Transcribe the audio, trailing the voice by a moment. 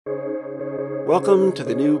Welcome to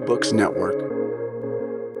the New Books Network.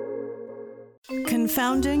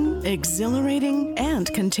 Confounding, exhilarating,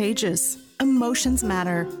 and contagious. Emotions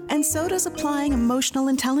matter, and so does applying emotional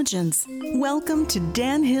intelligence. Welcome to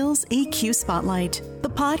Dan Hill's EQ Spotlight, the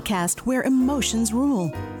podcast where emotions rule.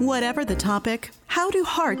 Whatever the topic, how do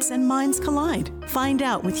hearts and minds collide? Find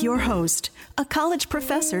out with your host, a college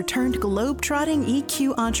professor turned globe-trotting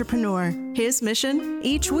EQ entrepreneur. His mission?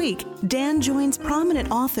 Each week, Dan joins prominent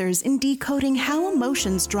authors in decoding how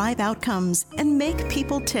emotions drive outcomes and make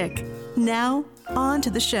people tick. Now, on to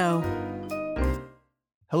the show.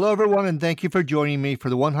 Hello, everyone, and thank you for joining me for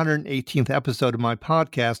the 118th episode of my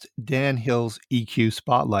podcast, Dan Hill's EQ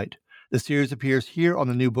Spotlight. The series appears here on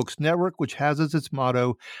the New Books Network, which has as its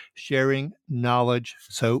motto, sharing knowledge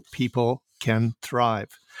so people can thrive.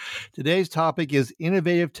 Today's topic is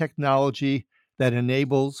innovative technology that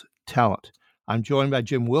enables talent. I'm joined by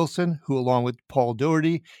Jim Wilson, who, along with Paul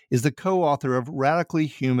Doherty, is the co-author of Radically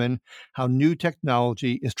Human, How New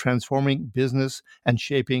Technology is Transforming Business and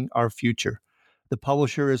Shaping Our Future. The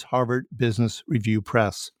publisher is Harvard Business Review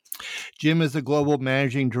Press. Jim is the Global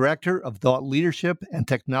Managing Director of Thought Leadership and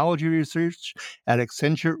Technology Research at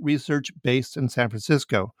Accenture Research based in San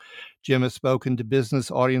Francisco. Jim has spoken to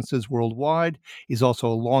business audiences worldwide. He's also a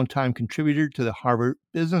longtime contributor to the Harvard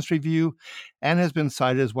Business Review and has been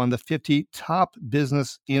cited as one of the 50 top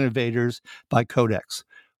business innovators by Codex.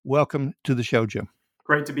 Welcome to the show, Jim.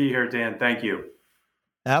 Great to be here, Dan. Thank you.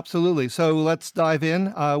 Absolutely. So let's dive in.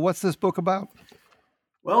 What's this book about?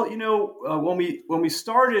 Well, when we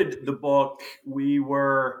started the book, we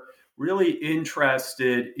were really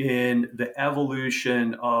interested in the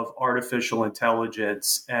evolution of artificial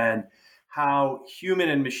intelligence and how human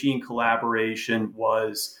and machine collaboration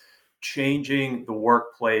was changing the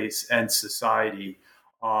workplace and society,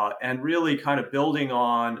 and really kind of building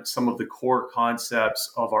on some of the core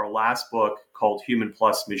concepts of our last book called Human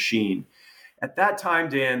Plus Machine. At that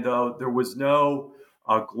time, Dan, though, there was no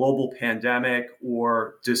global pandemic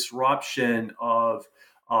or disruption of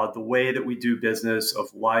the way that we do business,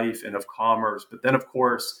 of life and of commerce. But then, of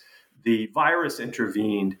course, the virus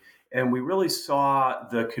intervened, and we really saw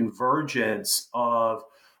the convergence of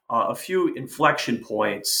a few inflection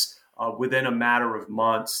points within a matter of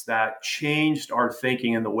months that changed our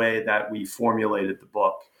thinking and the way that we formulated the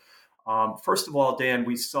book. First of all, Dan,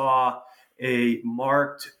 we saw a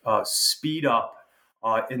marked speed up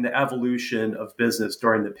in the evolution of business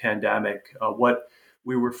during the pandemic, what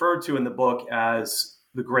we referred to in the book as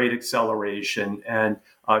the Great Acceleration. And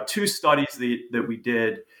two studies that we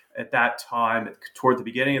did at that time, toward the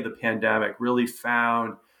beginning of the pandemic, really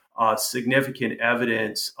found significant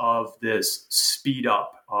evidence of this speed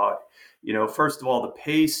up. First of all, the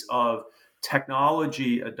pace of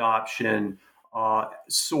technology adoption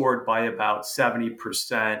soared by about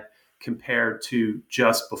 70%. Compared to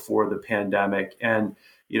just before the pandemic. And,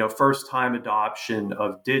 first-time adoption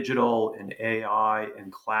of digital and AI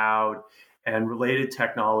and cloud and related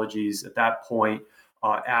technologies at that point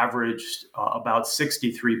averaged about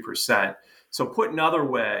 63%. So put another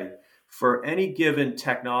way, for any given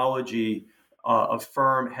technology a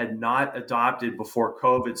firm had not adopted before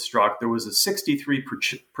COVID struck, there was a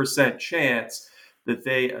 63% chance that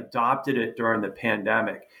they adopted it during the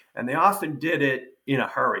pandemic. And they often did it in a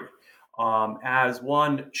hurry. As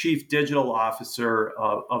one chief digital officer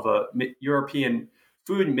of a European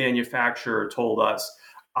food manufacturer told us,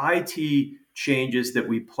 IT changes that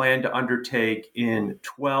we plan to undertake in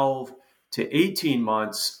 12 to 18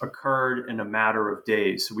 months occurred in a matter of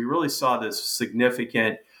days. So we really saw this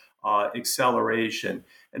significant acceleration.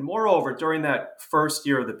 And moreover, during that first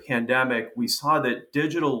year of the pandemic, we saw that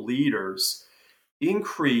digital leaders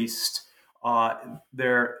increased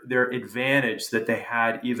their advantage that they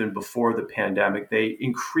had even before the pandemic. They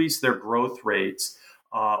increased their growth rates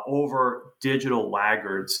over digital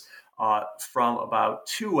laggards from about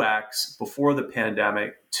 2x before the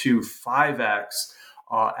pandemic to 5x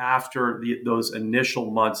after those initial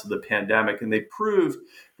months of the pandemic. And they proved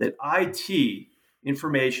that IT,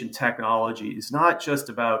 information technology, is not just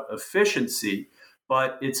about efficiency,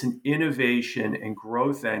 but it's an innovation and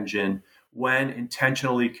growth engine when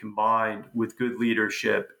intentionally combined with good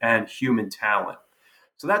leadership and human talent.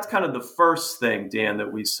 So that's kind of the first thing, Dan,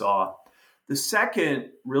 that we saw. The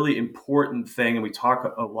second really important thing, and we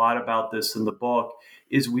talk a lot about this in the book,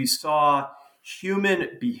 is we saw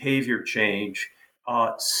human behavior change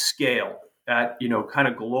scale at, kind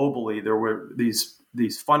of globally. There were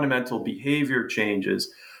these fundamental behavior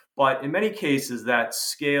changes, but in many cases that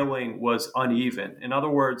scaling was uneven. In other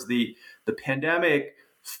words, the pandemic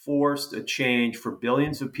forced a change for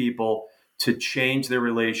billions of people to change their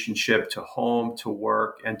relationship to home, to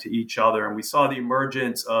work, and to each other. And we saw the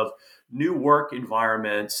emergence of new work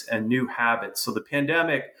environments and new habits. So the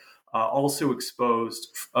pandemic also exposed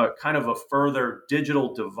kind of a further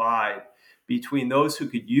digital divide between those who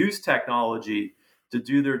could use technology to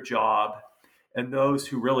do their job and those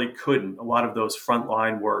who really couldn't. A lot of those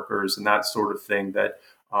frontline workers and that sort of thing that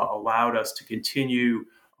allowed us to continue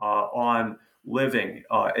on living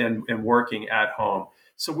and working at home.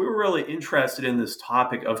 So we were really interested in this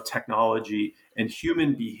topic of technology and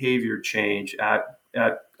human behavior change at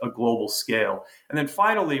a global scale. And then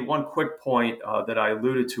finally, one quick point that I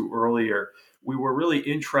alluded to earlier, we were really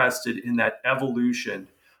interested in that evolution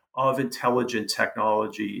of intelligent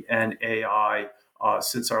technology and AI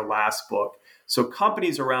since our last book. So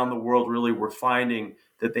companies around the world really were finding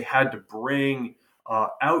that they had to bring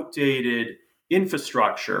outdated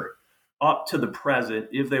infrastructure up to the present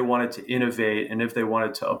if they wanted to innovate and if they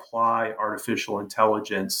wanted to apply artificial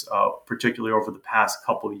intelligence, particularly over the past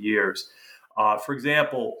couple of years. For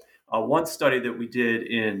example, one study that we did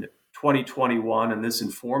in 2021, and this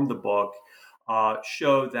informed the book,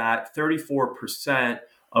 showed that 34%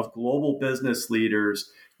 of global business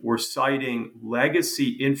leaders were citing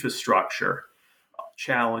legacy infrastructure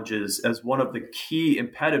challenges as one of the key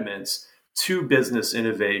impediments to business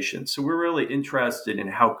innovation. So we're really interested in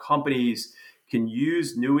how companies can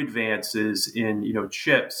use new advances in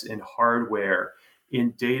chips, in hardware,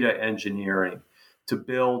 in data engineering to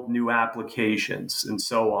build new applications and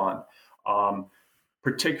so on,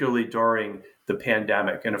 particularly during the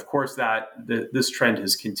pandemic. And of course, this trend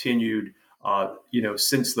has continued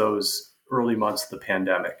since those early months of the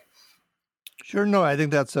pandemic. Sure. No, I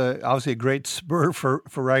think that's obviously a great spur for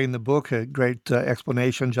writing the book, a great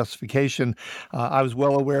explanation, justification. I was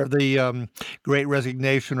well aware of the great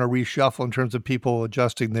resignation or reshuffle in terms of people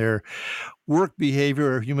adjusting their work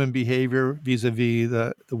behavior or human behavior vis-a-vis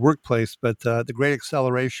the workplace, but the great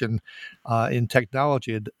acceleration in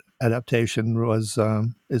technology adaptation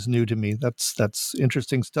is new to me. That's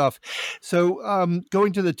interesting stuff. So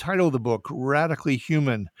going to the title of the book, Radically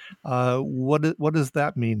Human, what does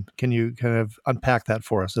that mean? Can you kind of unpack that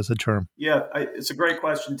for us as a term? Yeah, it's a great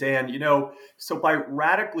question, Dan. So by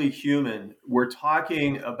radically human, we're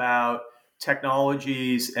talking about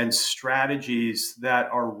technologies and strategies that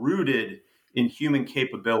are rooted in human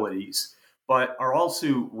capabilities, but are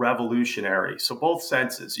also revolutionary. So both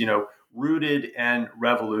senses, rooted and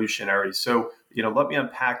revolutionary. So, let me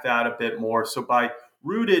unpack that a bit more. So by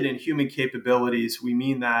rooted in human capabilities, we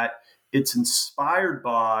mean that it's inspired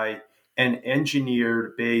by and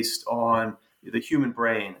engineered based on the human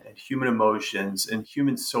brain and human emotions and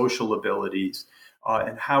human social abilities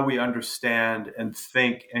and how we understand and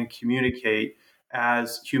think and communicate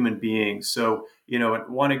as human beings. So,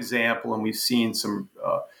 one example, and we've seen some,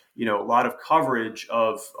 a lot of coverage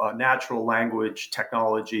of natural language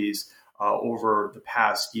technologies over the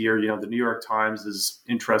past year. The New York Times has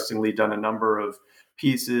interestingly done a number of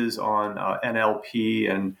pieces on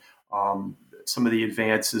NLP and some of the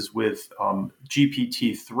advances with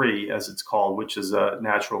GPT-3, as it's called, which is a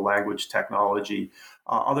natural language technology.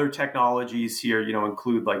 Other technologies here,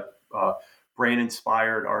 include like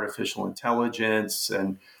brain-inspired artificial intelligence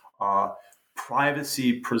and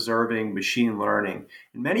privacy-preserving machine learning.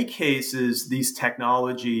 In many cases, these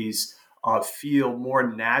technologies feel more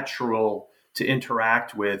natural to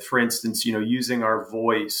interact with. For instance, using our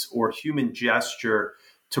voice or human gesture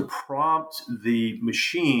to prompt the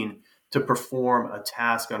machine to perform a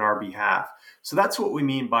task on our behalf. So that's what we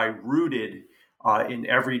mean by rooted in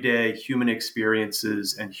everyday human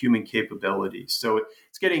experiences and human capabilities. So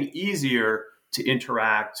it's getting easier to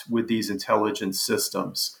interact with these intelligent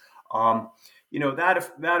systems. That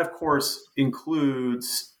of course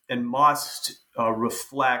includes and must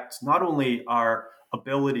reflect not only our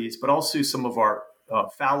abilities, but also some of our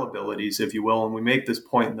fallibilities, if you will. And we make this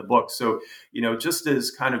point in the book. So, just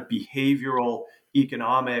as kind of behavioral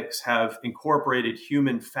economics have incorporated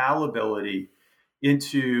human fallibility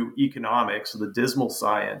into economics, the dismal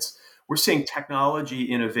science, we're seeing technology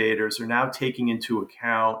innovators are now taking into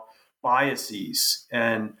account biases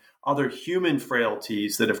and other human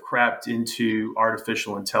frailties that have crept into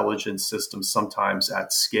artificial intelligence systems, sometimes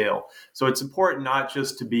at scale. So it's important not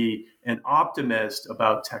just to be an optimist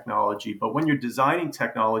about technology, but when you're designing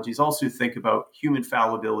technologies, also think about human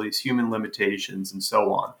fallibilities, human limitations, and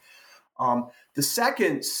so on. The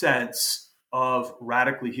second sense of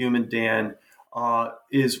radically human, Dan,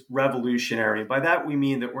 is revolutionary. By that, we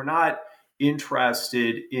mean that we're not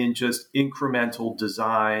interested in just incremental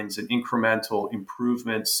designs and incremental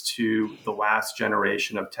improvements to the last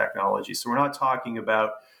generation of technology. So we're not talking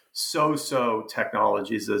about so-so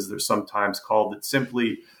technologies, as they're sometimes called, that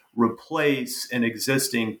simply replace an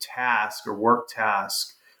existing task or work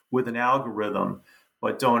task with an algorithm,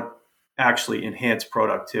 but don't actually enhance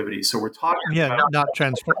productivity. So we're talking about not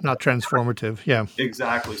transformative. Yeah,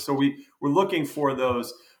 exactly. So we're looking for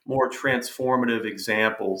those more transformative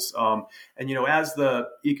examples. And as the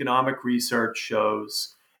economic research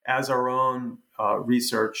shows, as our own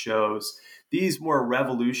research shows, these more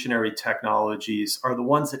revolutionary technologies are the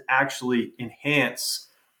ones that actually enhance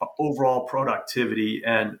overall productivity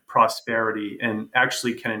and prosperity, and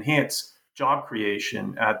actually can enhance job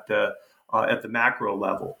creation at the macro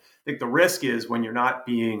level. I think the risk is when you're not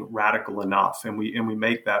being radical enough, and we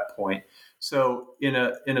make that point. So in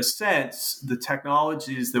a sense, the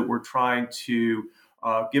technologies that we're trying to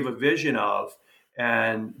give a vision of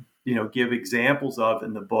and give examples of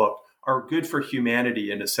in the book are good for humanity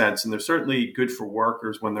in a sense, and they're certainly good for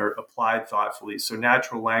workers when they're applied thoughtfully. So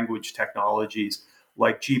natural language technologies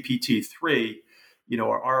like GPT-3,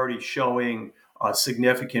 are already showing a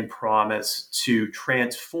significant promise to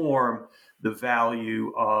transform the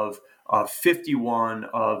value of 51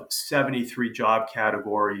 of 73 job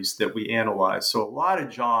categories that we analyze. So a lot of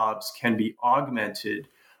jobs can be augmented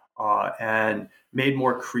and made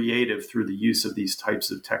more creative through the use of these types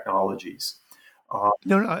of technologies.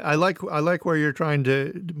 I like where you're trying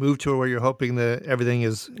to move to, where you're hoping that everything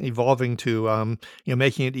is evolving to,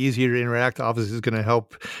 making it easier to interact. Obviously, is going to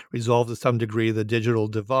help resolve to some degree the digital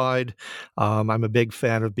divide. I'm a big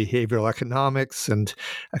fan of behavioral economics and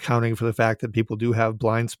accounting for the fact that people do have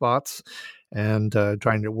blind spots, and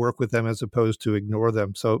trying to work with them as opposed to ignore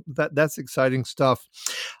them. So that's exciting stuff.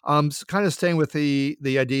 So kind of staying with the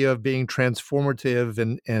idea of being transformative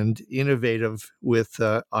and innovative with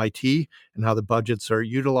IT and how the budgets are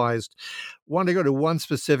utilized. Wanted to go to one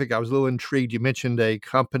specific. I was a little intrigued. You mentioned a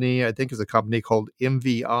company, I think it's a company called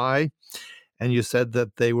MVI, and you said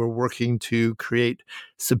that they were working to create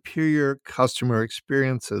superior customer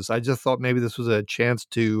experiences. I just thought maybe this was a chance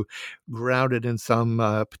to ground it in some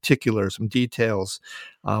some details.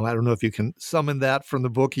 I don't know if you can summon that from the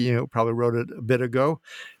book. You probably wrote it a bit ago.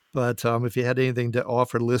 But if you had anything to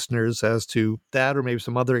offer listeners as to that, or maybe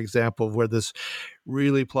some other example of where this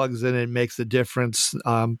really plugs in and makes a difference,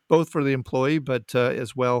 both for the employee, but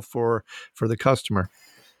as well for the customer.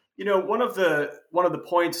 One of the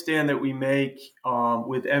points, Dan, that we make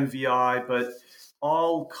with MVI, but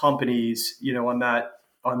all companies, on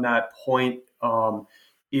that point,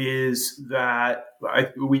 is that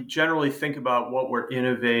we generally think about what we're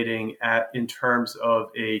innovating at in terms of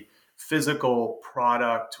a physical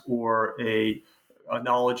product or a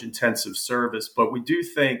knowledge-intensive service. But we do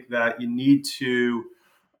think that you need to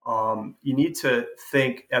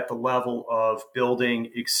think at the level of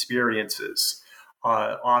building experiences.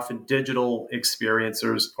 Often digital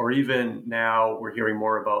experiences, or even now we're hearing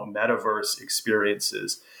more about metaverse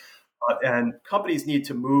experiences. And companies need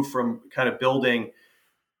to move from kind of building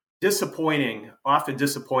often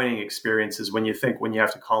disappointing experiences when you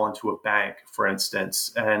have to call into a bank, for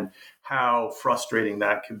instance, and how frustrating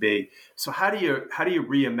that can be. So how do you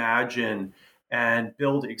reimagine and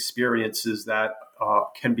build experiences that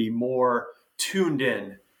can be more tuned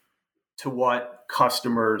in to what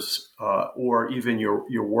customers or even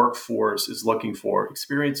your workforce is looking for,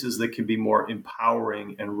 experiences that can be more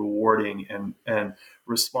empowering and rewarding and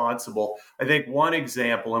responsible? I think one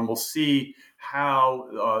example, and we'll see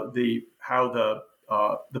how the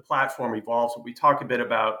platform evolves. We talk a bit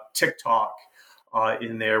about TikTok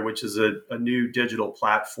in there, which is a new digital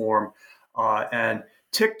platform, and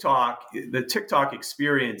the TikTok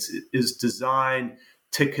experience is designed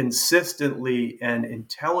to consistently and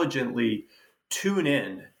intelligently tune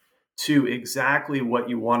in to exactly what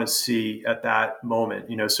you want to see at that moment.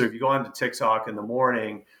 So if you go onto TikTok in the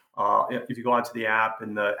morning, if you go onto the app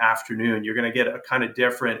in the afternoon, you're going to get a kind of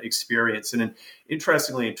different experience. And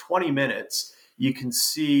interestingly, in 20 minutes, you can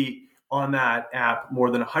see on that app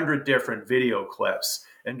more than 100 different video clips.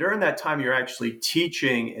 And during that time, you're actually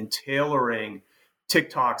teaching and tailoring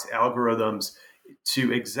TikTok's algorithms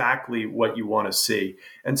to exactly what you want to see.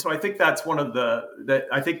 And so I think that's one of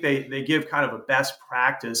I think they give kind of a best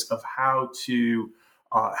practice of how to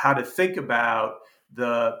think about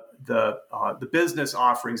the business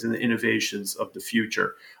offerings and the innovations of the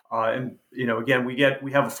future. And again, we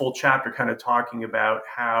have a full chapter kind of talking about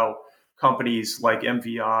how companies like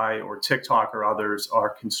MVI or TikTok or others are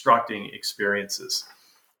constructing experiences.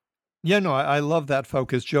 Yeah, no, I love that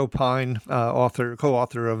focus. Joe Pine,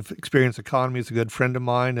 co-author of Experience Economy, is a good friend of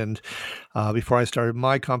mine. And before I started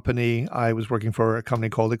my company, I was working for a company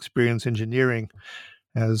called Experience Engineering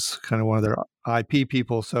as kind of one of their IP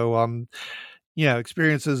people. So,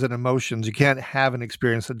 experiences and emotions. You can't have an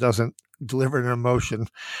experience that doesn't deliver an emotion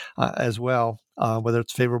as well, whether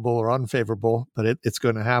it's favorable or unfavorable, but it's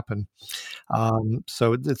going to happen.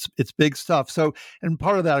 So it's big stuff. So, and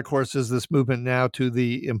part of that, of course, is this movement now to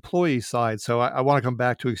the employee side. So I want to come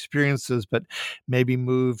back to experiences, but maybe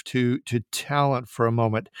move to talent for a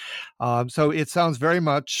moment. So it sounds very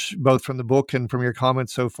much, both from the book and from your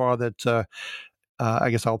comments so far, that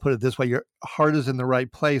I guess I'll put it this way: your heart is in the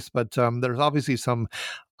right place, but there's obviously some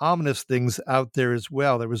ominous things out there as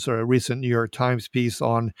well. There was a recent New York Times piece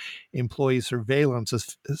on employee surveillance,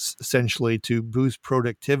 essentially to boost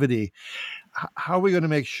productivity. How are we going to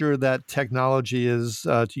make sure that technology is,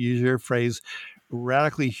 to use your phrase,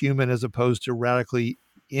 radically human as opposed to radically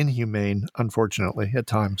inhumane, unfortunately, at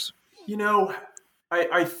times?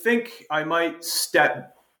 I think I might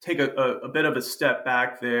take a bit of a step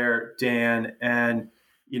back there, Dan, and,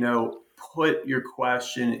 put your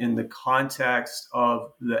question in the context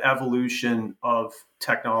of the evolution of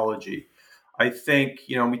technology. I think,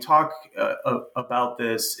 we talk about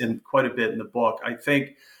this in quite a bit in the book. I think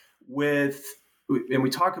and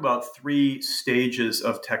we talk about 3 stages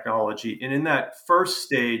of technology. And in that first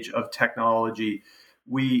stage of technology,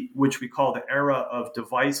 which we call the era of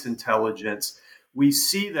device intelligence, we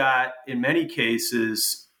see that in many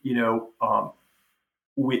cases,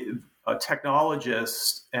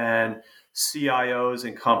 technologists and CIOs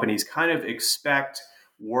and companies kind of expect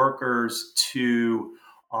workers to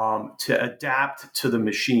adapt to the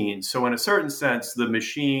machine. So in a certain sense, the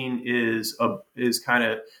machine is kind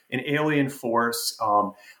of an alien force.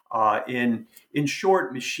 In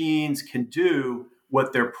short, machines can do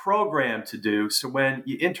what they're programmed to do. So when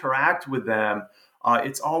you interact with them,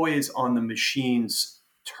 it's always on the machine's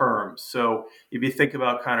terms. So if you think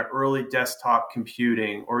about kind of early desktop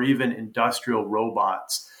computing or even industrial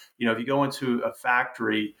robots, if you go into a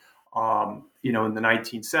factory, in the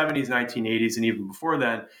 1970s, 1980s, and even before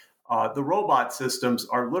then, the robot systems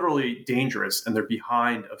are literally dangerous and they're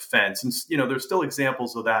behind a fence. And, there's still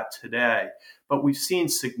examples of that today, but we've seen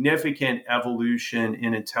significant evolution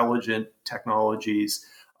in intelligent technologies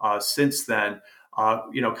since then,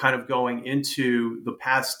 kind of going into the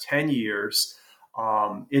past 10 years,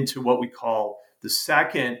 into what we call the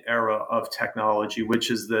second era of technology,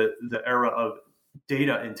 which is the era of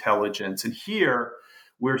data intelligence. And here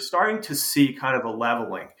we're starting to see kind of a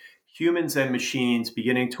leveling. Humans and machines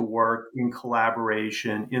beginning to work in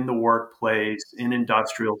collaboration in the workplace, in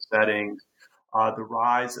industrial settings, the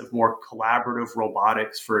rise of more collaborative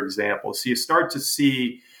robotics, for example. So you start to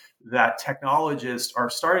see that technologists are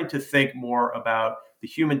starting to think more about the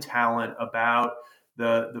human talent, about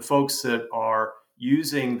the folks that are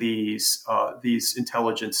using these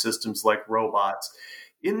intelligent systems like robots.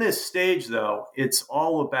 In this stage, though, it's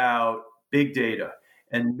all about big data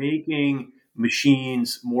and making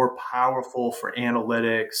machines more powerful for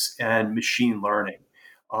analytics and machine learning.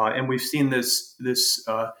 And we've seen this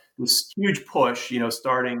huge push,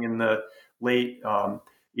 starting in the late,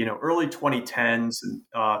 early 2010s.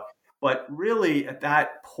 But really, at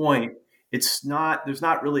that point, there's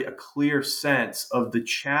not really a clear sense of the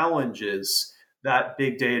challenges that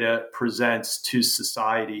big data presents to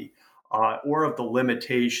society, or of the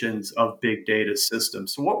limitations of big data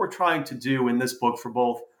systems. So what we're trying to do in this book for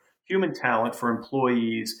both human talent, for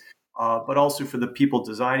employees, but also for the people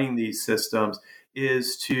designing these systems,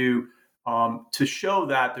 is to show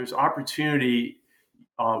that there's opportunity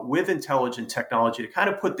with intelligent technology to kind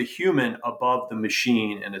of put the human above the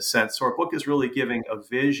machine in a sense. So our book is really giving a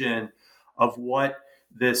vision of what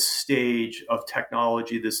this stage of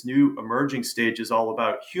technology, this new emerging stage, is all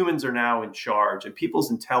about. Humans are now in charge, and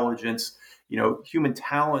people's intelligence, human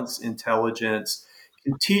talent's intelligence,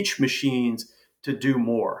 can teach machines to do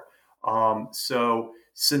more. So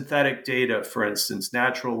synthetic data, for instance,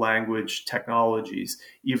 natural language technologies,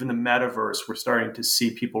 even the metaverse, we're starting to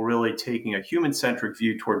see people really taking a human-centric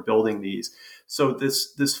view toward building these. So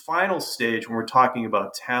this final stage, when we're talking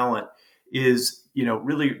about talent, is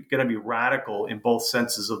really going to be radical in both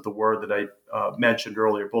senses of the word that I mentioned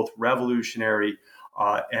earlier, both revolutionary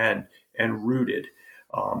and rooted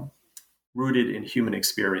in human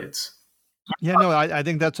experience. Yeah, no, I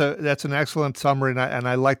think that's an excellent summary, and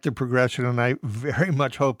I like the progression, and I very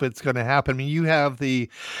much hope it's going to happen. I mean, you have the,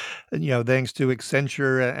 thanks to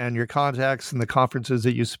Accenture and your contacts and the conferences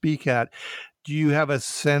that you speak at, do you have a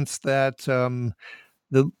sense that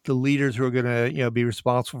the leaders who are going to be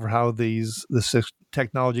responsible for how this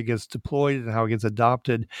technology gets deployed and how it gets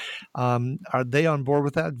adopted, are they on board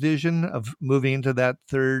with that vision of moving into that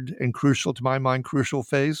third and crucial, to my mind, crucial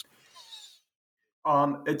phase?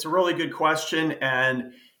 It's a really good question,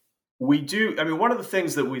 and we do. I mean, one of the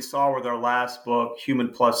things that we saw with our last book, Human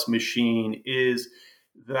Plus Machine, is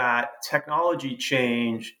that technology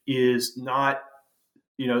change is not,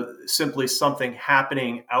 simply something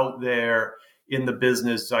happening out there in the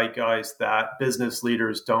business zeitgeist that business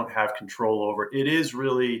leaders don't have control over. It is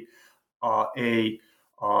really a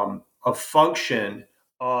function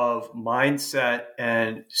of mindset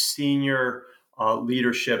and senior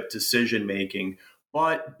leadership decision making.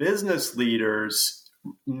 But business leaders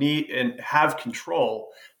need and have control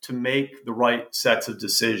to make the right sets of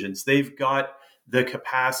decisions. They've got the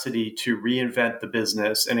capacity to reinvent the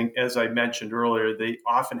business. And as I mentioned earlier, they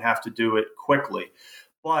often have to do it quickly.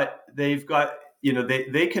 But they've got,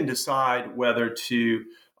 they can decide whether to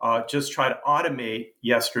just try to automate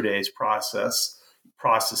yesterday's processes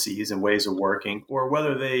and ways of working, or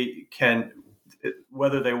whether they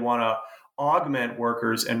want to augment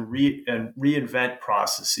workers and reinvent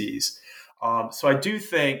processes. So I do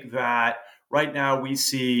think that right now we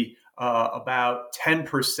see about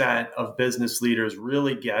 10% of business leaders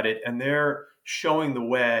really get it, and they're showing the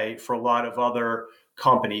way for a lot of other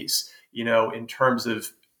companies, in terms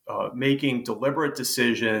of making deliberate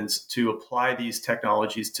decisions to apply these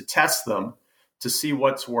technologies, to test them, to see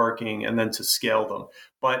what's working, and then to scale them.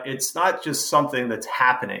 But it's not just something that's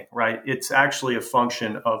happening, right? It's actually a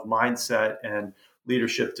function of mindset and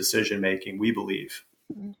leadership decision-making, we believe.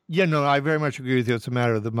 Yeah, no, I very much agree with you. It's a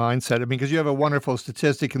matter of the mindset. I mean, because you have a wonderful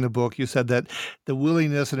statistic in the book. You said that the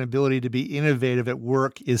willingness and ability to be innovative at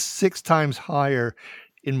work is 6 times higher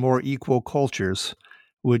in more equal cultures,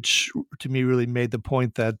 which to me really made the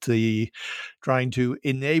point that the trying to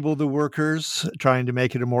enable the workers, trying to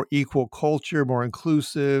make it a more equal culture, more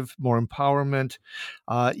inclusive, more empowerment.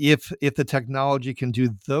 If the technology can do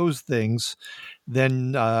those things,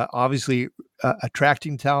 then obviously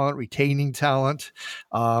attracting talent, retaining talent,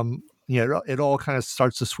 it all kind of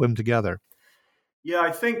starts to swim together. Yeah,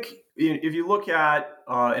 I think if you look at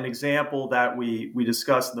an example that we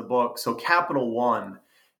discussed in the book, so Capital One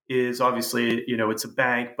is obviously, it's a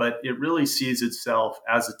bank, but it really sees itself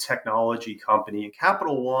as a technology company. And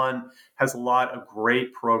Capital One has a lot of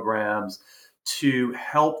great programs to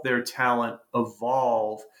help their talent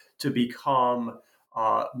evolve to become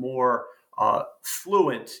more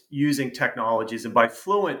fluent using technologies. And by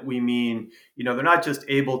fluent, we mean, they're not just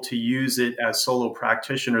able to use it as solo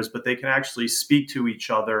practitioners, but they can actually speak to each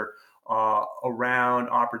other around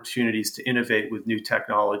opportunities to innovate with new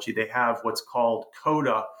technology. They have what's called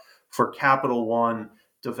CODA for Capital One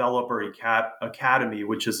Developer Academy,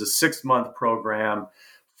 which is a 6-month program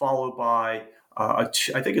followed by, I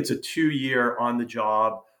think it's a 2-year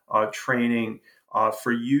on-the-job training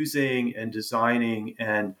for using and designing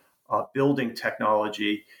and building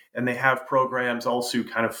technology. And they have programs also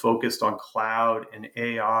kind of focused on cloud and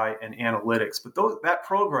AI and analytics. But that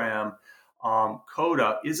program,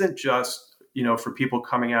 CODA, isn't just for people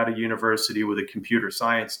coming out of university with a computer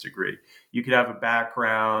science degree. You could have a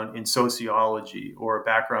background in sociology or a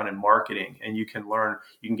background in marketing, and you can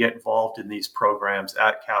get involved in these programs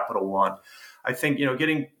at Capital One. I think,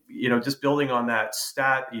 just building on that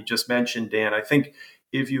stat you just mentioned, Dan, I think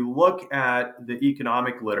if you look at the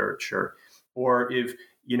economic literature, or if,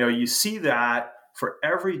 you see that for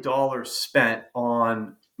every dollar spent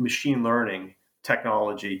on machine learning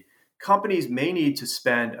technology, companies may need to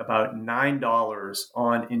spend about $9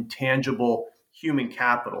 on intangible human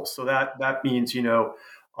capital. So that means,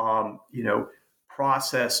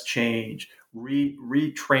 process change,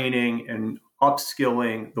 retraining and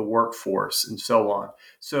upskilling the workforce, and so on.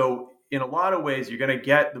 So in a lot of ways, you're going to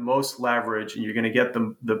get the most leverage, and you're going to get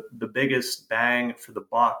the biggest bang for the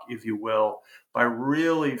buck, if you will, by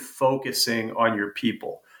really focusing on your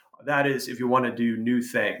people. That is, if you want to do new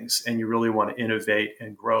things and you really want to innovate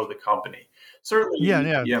and grow the company. Certainly.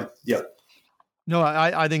 Yeah. No,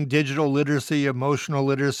 I think digital literacy, emotional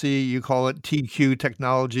literacy, you call it TQ,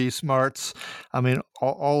 technology smarts. I mean,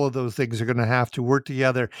 all of those things are going to have to work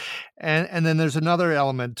together. And then there's another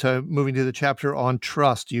element moving to the chapter on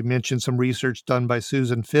trust. You mentioned some research done by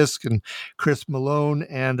Susan Fisk and Chris Malone,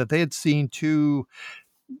 and that they had seen 2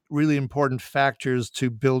 really important factors to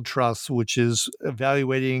build trust, which is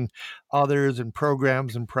evaluating others and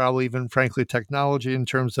programs, and probably even, frankly, technology in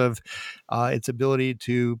terms of its ability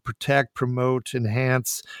to protect, promote,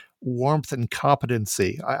 enhance warmth and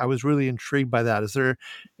competency. I was really intrigued by that. Is there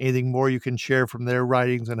anything more you can share from their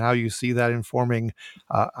writings and how you see that informing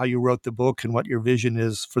how you wrote the book and what your vision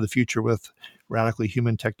is for the future with radically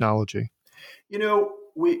human technology?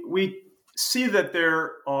 We see that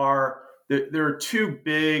there are 2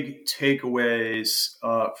 big takeaways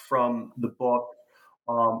from the book.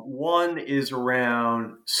 One is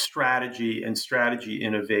around strategy and strategy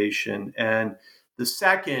innovation, and the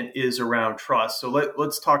second is around trust. So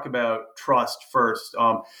let's talk about trust first.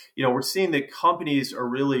 We're seeing that companies are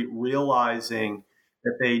really realizing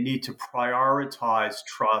that they need to prioritize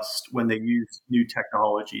trust when they use new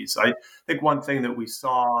technologies. I think one thing that we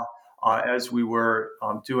saw as we were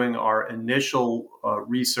doing our initial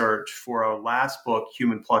research for our last book,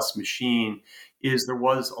 Human Plus Machine, is there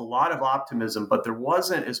was a lot of optimism, but there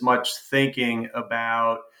wasn't as much thinking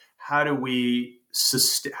about how do we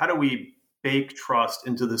bake trust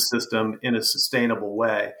into the system in a sustainable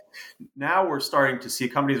way. Now we're starting to see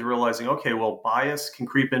companies realizing, okay, well, bias can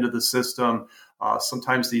creep into the system.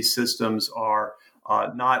 Sometimes these systems are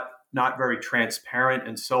not very transparent,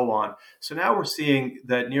 and so on. So now we're seeing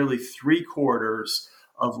that nearly 3/4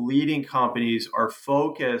 of leading companies are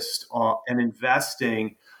focused on and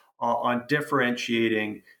investing on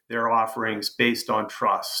differentiating their offerings based on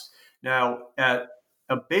trust. Now, at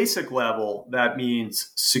a basic level, that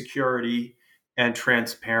means security and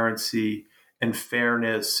transparency and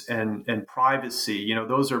fairness and privacy.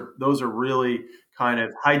 Those are really kind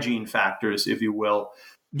of hygiene factors, if you will.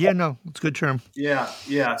 Yeah, no, it's a good term.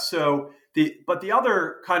 Yeah. So the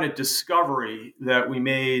other kind of discovery that we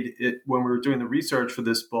made when we were doing the research for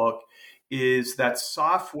this book is that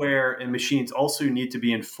software and machines also need to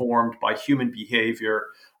be informed by human behavior,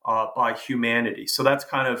 by humanity. So that's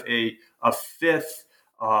kind of a fifth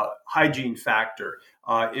hygiene factor.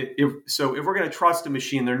 If we're going to trust a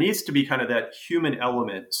machine, there needs to be kind of that human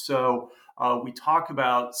element. So we talk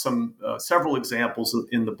about several examples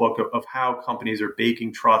in the book of how companies are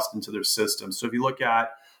baking trust into their systems. So if you look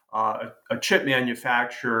at a chip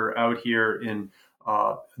manufacturer out here in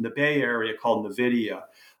the Bay Area called NVIDIA.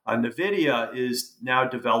 NVIDIA is now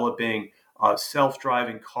developing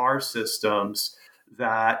self-driving car systems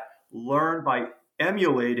that learn by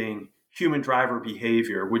emulating human driver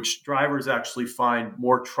behavior, which drivers actually find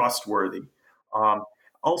more trustworthy.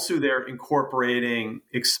 Also, they're incorporating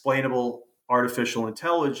explainable artificial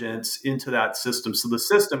intelligence into that system. So the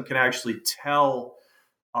system can actually tell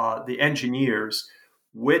the engineers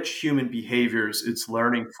which human behaviors it's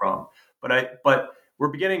learning from. But we're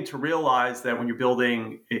beginning to realize that when you're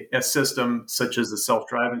building a system such as the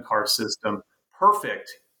self-driving car system,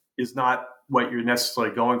 perfect is not what you're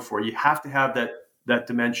necessarily going for. You have to have that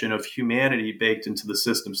dimension of humanity baked into the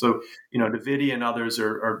system. So, NVIDIA and others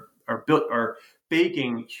are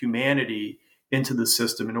baking humanity into the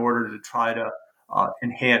system in order to try to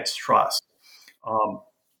enhance trust.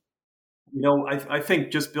 I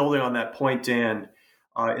think just building on that point, Dan,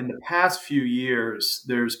 in the past few years,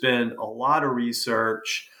 there's been a lot of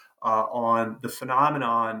research on the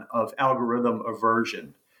phenomenon of algorithm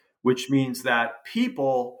aversion, which means that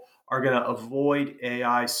people are going to avoid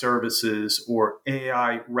AI services or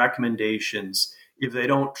AI recommendations if they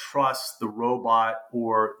don't trust the robot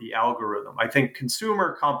or the algorithm. I think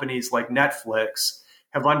consumer companies like Netflix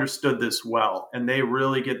have understood this well, and they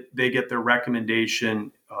really get their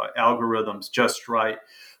recommendation algorithms just right.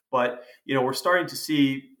 But we're starting to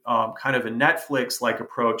see kind of a Netflix-like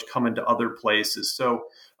approach come into other places. So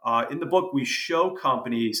in the book, we show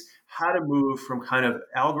companies how to move from kind of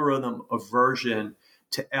algorithm aversion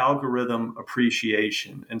to algorithm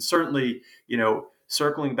appreciation. And certainly,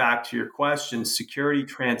 circling back to your question, security,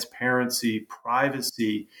 transparency,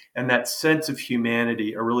 privacy, and that sense of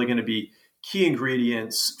humanity are really going to be key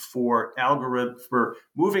ingredients for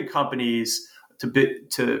moving companies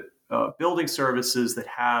to building services that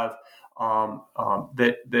have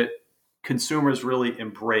that consumers really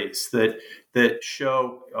embrace, that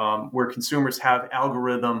show where consumers have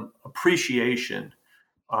algorithm appreciation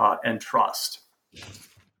and trust.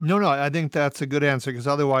 No, I think that's a good answer, because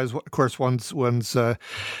otherwise, of course, one's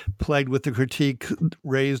plagued with the critique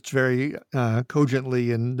raised very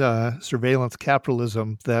cogently in surveillance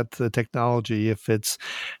capitalism that the technology, if it's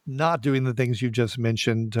not doing the things you just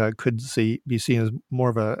mentioned, could be seen as more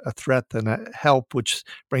of a threat than a help, which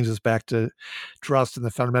brings us back to trust and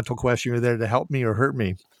the fundamental question: you're there to help me or hurt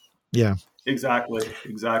me? Yeah. Exactly.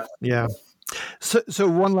 Yeah. So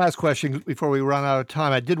one last question before we run out of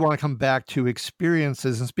time. I did want to come back to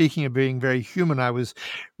experiences. And speaking of being very human, I was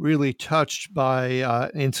really touched by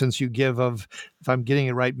an instance you give of, if I'm getting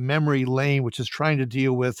it right, memory lane, which is trying to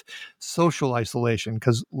deal with social isolation,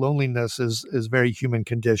 because loneliness is a very human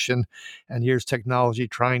condition. And here's technology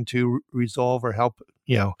trying to resolve or help,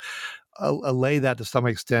 allay that to some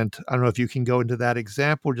extent. I don't know if you can go into that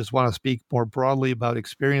example or just want to speak more broadly about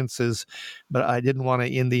experiences, but I didn't want to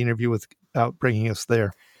end the interview without bringing us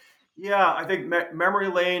there. Yeah, I think memory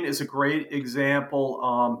lane is a great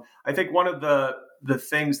example. I think one of the the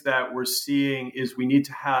things that we're seeing is we need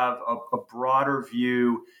to have a broader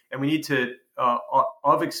view, and we need to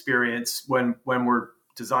of experience when we're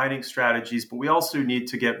designing strategies, but we also need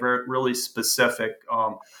to get really specific.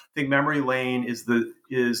 I think Memory Lane is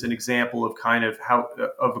an example of kind of how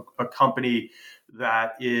of a company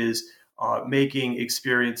that is making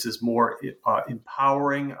experiences more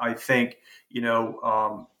empowering. I think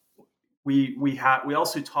we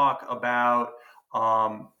also talk about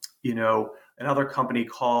another company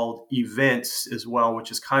called Events as well,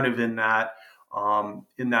 which is kind of in that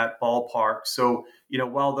ballpark. So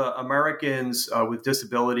while the Americans with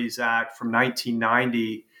Disabilities Act from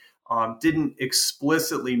 1990 didn't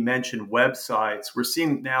explicitly mention websites, we're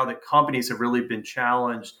seeing now that companies have really been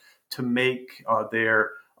challenged to make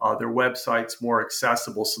their websites more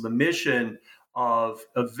accessible. So the mission of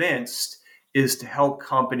Events is to help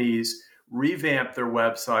companies revamp their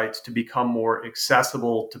websites to become more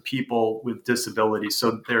accessible to people with disabilities.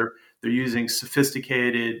 So they're using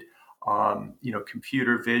sophisticated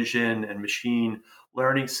computer vision and machine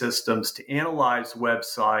learning systems to analyze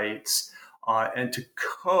websites and to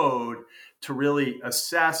code to really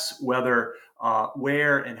assess whether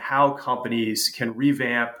where and how companies can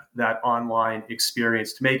revamp that online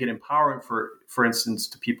experience to make it empowering for instance,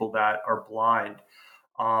 to people that are blind.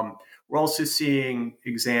 We're also seeing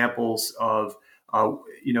examples of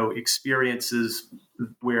experiences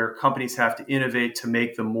where companies have to innovate to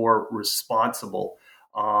make them more responsible.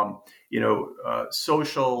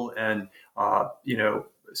 Social and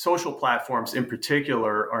social platforms in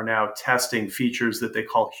particular are now testing features that they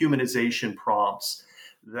call humanization prompts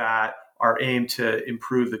that are aimed to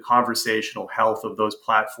improve the conversational health of those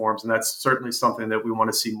platforms. And that's certainly something that we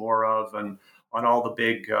want to see more of and on all the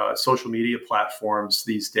big social media platforms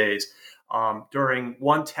these days. During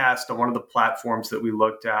one test on one of the platforms that we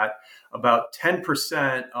looked at, about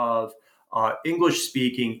 10% of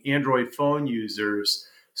English-speaking Android phone users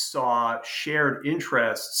saw shared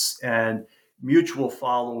interests and mutual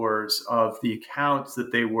followers of the accounts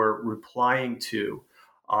that they were replying to.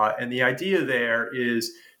 And the idea there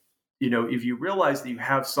is, if you realize that you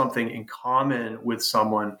have something in common with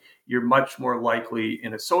someone, you're much more likely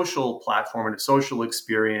in a social platform, in a social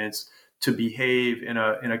experience, to behave in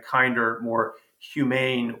a kinder, more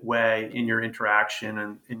humane way in your interaction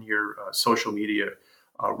and in your social media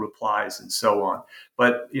replies and so on.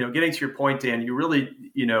 But getting to your point, Dan, you really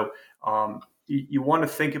you want to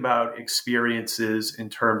think about experiences in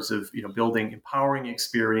terms of building empowering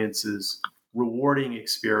experiences, rewarding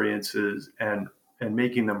experiences, and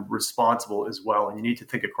making them responsible as well. And you need to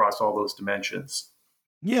think across all those dimensions.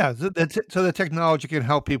 Yeah, so the technology can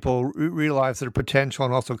help people realize their potential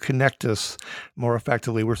and also connect us more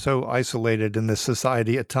effectively. We're so isolated in this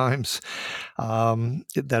society at times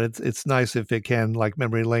that it's nice if it can, like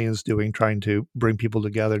Memory Lane is doing, trying to bring people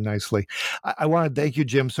together nicely. I want to thank you,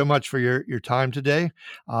 Jim, so much for your time today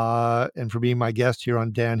and for being my guest here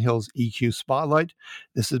on Dan Hill's EQ Spotlight.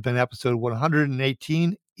 This has been episode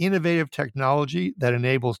 118. Innovative technology that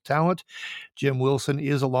enables talent. Jim Wilson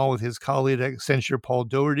is, along with his colleague at Accenture, Paul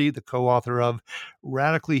Doherty, the co-author of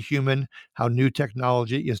Radically Human: How New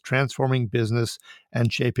Technology is Transforming Business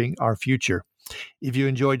and Shaping Our Future. If you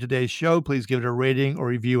enjoyed today's show, please give it a rating or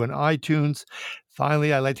review on iTunes.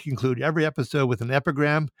 Finally, I like to conclude every episode with an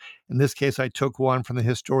epigram. In this case, I took one from the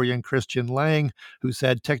historian Christian Lang, who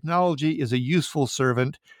said, "Technology is a useful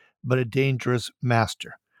servant, but a dangerous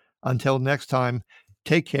master." Until next time,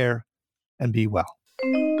 take care and be well.